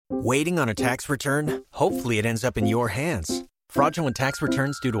Waiting on a tax return? Hopefully it ends up in your hands. Fraudulent tax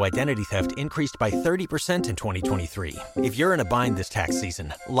returns due to identity theft increased by 30% in 2023. If you're in a bind this tax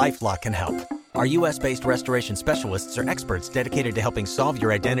season, LifeLock can help. Our U.S.-based restoration specialists are experts dedicated to helping solve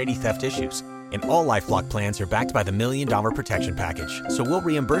your identity theft issues. And all LifeLock plans are backed by the $1 Million Protection Package. So we'll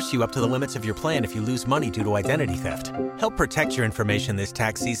reimburse you up to the limits of your plan if you lose money due to identity theft. Help protect your information this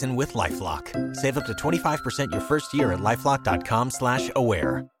tax season with LifeLock. Save up to 25% your first year at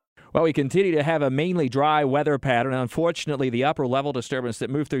LifeLock.com/aware. Well, we continue to have a mainly dry weather pattern. Unfortunately, the upper-level disturbance that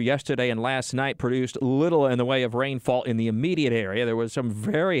moved through yesterday and last night produced little in the way of rainfall in the immediate area. There was some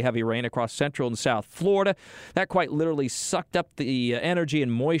very heavy rain across central and south Florida. That quite literally sucked up the energy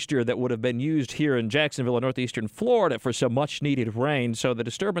and moisture that would have been used here in Jacksonville and northeastern Florida for some much-needed rain. So the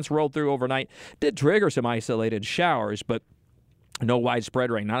disturbance rolled through overnight, did trigger some isolated showers, but no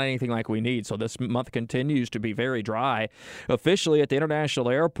widespread rain, not anything like we need. So this month continues to be very dry. Officially at the international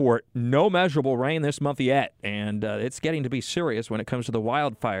airport, no measurable rain this month yet. And it's getting to be serious when it comes to the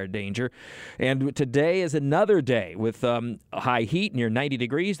wildfire danger. And today is another day with high heat near 90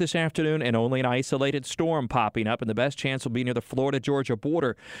 degrees this afternoon and only an isolated storm popping up. And the best chance will be near the Florida-Georgia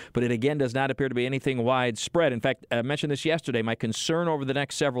border. But it again does not appear to be anything widespread. In fact, I mentioned this yesterday. My concern over the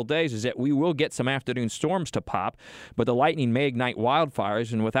next several days is that we will get some afternoon storms to pop, but the lightning may ignite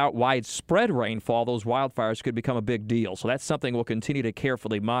wildfires, and without widespread rainfall, those wildfires could become a big deal. So that's something we'll continue to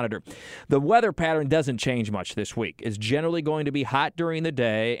carefully monitor. The weather pattern doesn't change much this week. It's generally going to be hot during the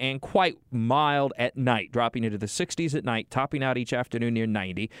day and quite mild at night, dropping into the 60s at night, topping out each afternoon near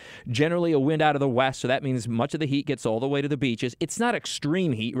 90. Generally a wind out of the west, so that means much of the heat gets all the way to the beaches. It's not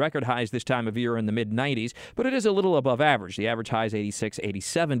extreme heat. Record highs this time of year are in the mid-90s, but it is a little above average. The average high is 86,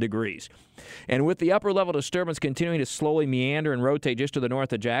 87 degrees. And with the upper-level disturbance continuing to slowly meander and rotate just to the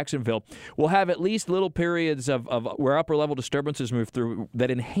north of Jacksonville, we'll have at least little periods of where upper-level disturbances move through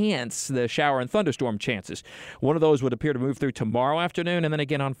that enhance the shower and thunderstorm chances. One of those would appear to move through tomorrow afternoon and then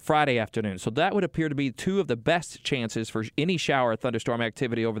again on Friday afternoon. So that would appear to be two of the best chances for any shower or thunderstorm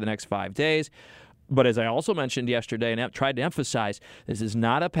activity over the next 5 days. But as I also mentioned yesterday and tried to emphasize, this is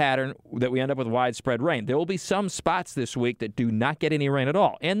not a pattern that we end up with widespread rain. There will be some spots this week that do not get any rain at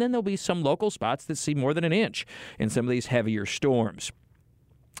all. And then there'll be some local spots that see more than an inch in some of these heavier storms.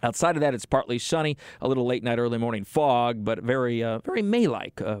 Outside of that, it's partly sunny, a little late night, early morning fog, but very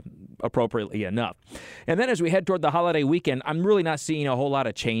May-like, appropriately enough. And then as we head toward the holiday weekend, I'm really not seeing a whole lot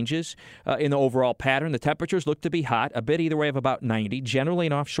of changes in the overall pattern. The temperatures look to be hot, a bit either way of about 90, generally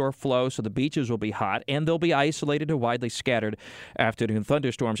an offshore flow, so the beaches will be hot, and they'll be isolated to widely scattered afternoon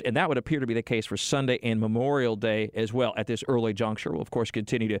thunderstorms. And that would appear to be the case for Sunday and Memorial Day as well at this early juncture. We'll, of course,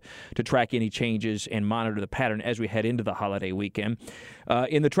 continue to track any changes and monitor the pattern as we head into the holiday weekend.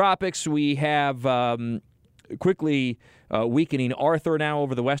 In the tropics, we have quickly weakening Arthur now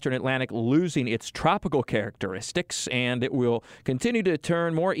over the western Atlantic, losing its tropical characteristics, and it will continue to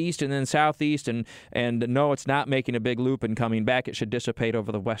turn more east and then southeast, and no, it's not making a big loop and coming back. It should dissipate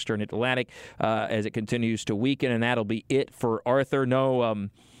over the western Atlantic as it continues to weaken, and that'll be it for Arthur.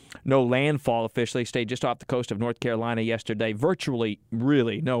 No landfall officially. Stayed just off the coast of North Carolina yesterday. Virtually,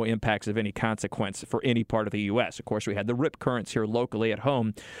 really, no impacts of any consequence for any part of the U.S. Of course, we had the rip currents here locally at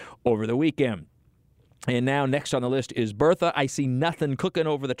home over the weekend. And now next on the list is Bertha. I see nothing cooking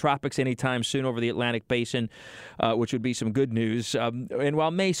over the tropics anytime soon over the Atlantic Basin, which would be some good news. And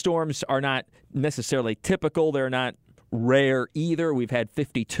while May storms are not necessarily typical, they're not rare either. We've had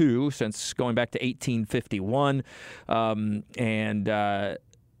 52 since going back to 1851.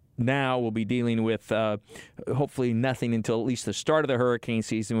 Now we'll be dealing with hopefully nothing until at least the start of the hurricane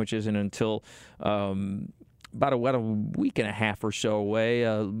season, which isn't until about a week and a half or so away,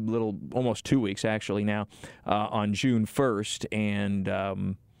 almost 2 weeks actually now, on June 1st. And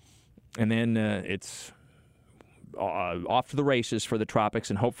then it's off to the races for the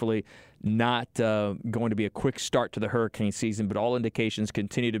tropics, and hopefully not going to be a quick start to the hurricane season, but all indications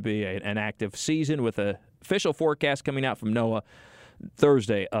continue to be an active season with an official forecast coming out from NOAA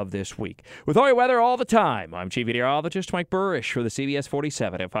Thursday of this week. With all your weather all the time, I'm Chief Meteorologist Mike Burrish for the CBS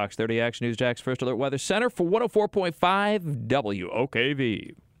 47 at Fox 30 Action News Jack's First Alert Weather Center for 104.5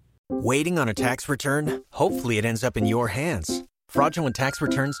 WOKV. Waiting on a tax return? Hopefully it ends up in your hands. Fraudulent tax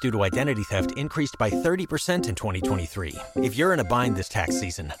returns due to identity theft increased by 30% in 2023. If you're in a bind this tax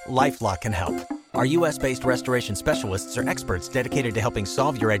season, LifeLock can help. Our U.S.-based restoration specialists are experts dedicated to helping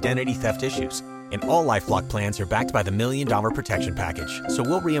solve your identity theft issues. And all LifeLock plans are backed by the $1 Million Protection Package. So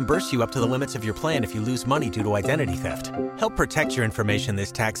we'll reimburse you up to the limits of your plan if you lose money due to identity theft. Help protect your information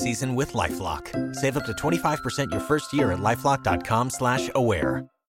this tax season with LifeLock. Save up to 25% your first year at LifeLock.com/aware.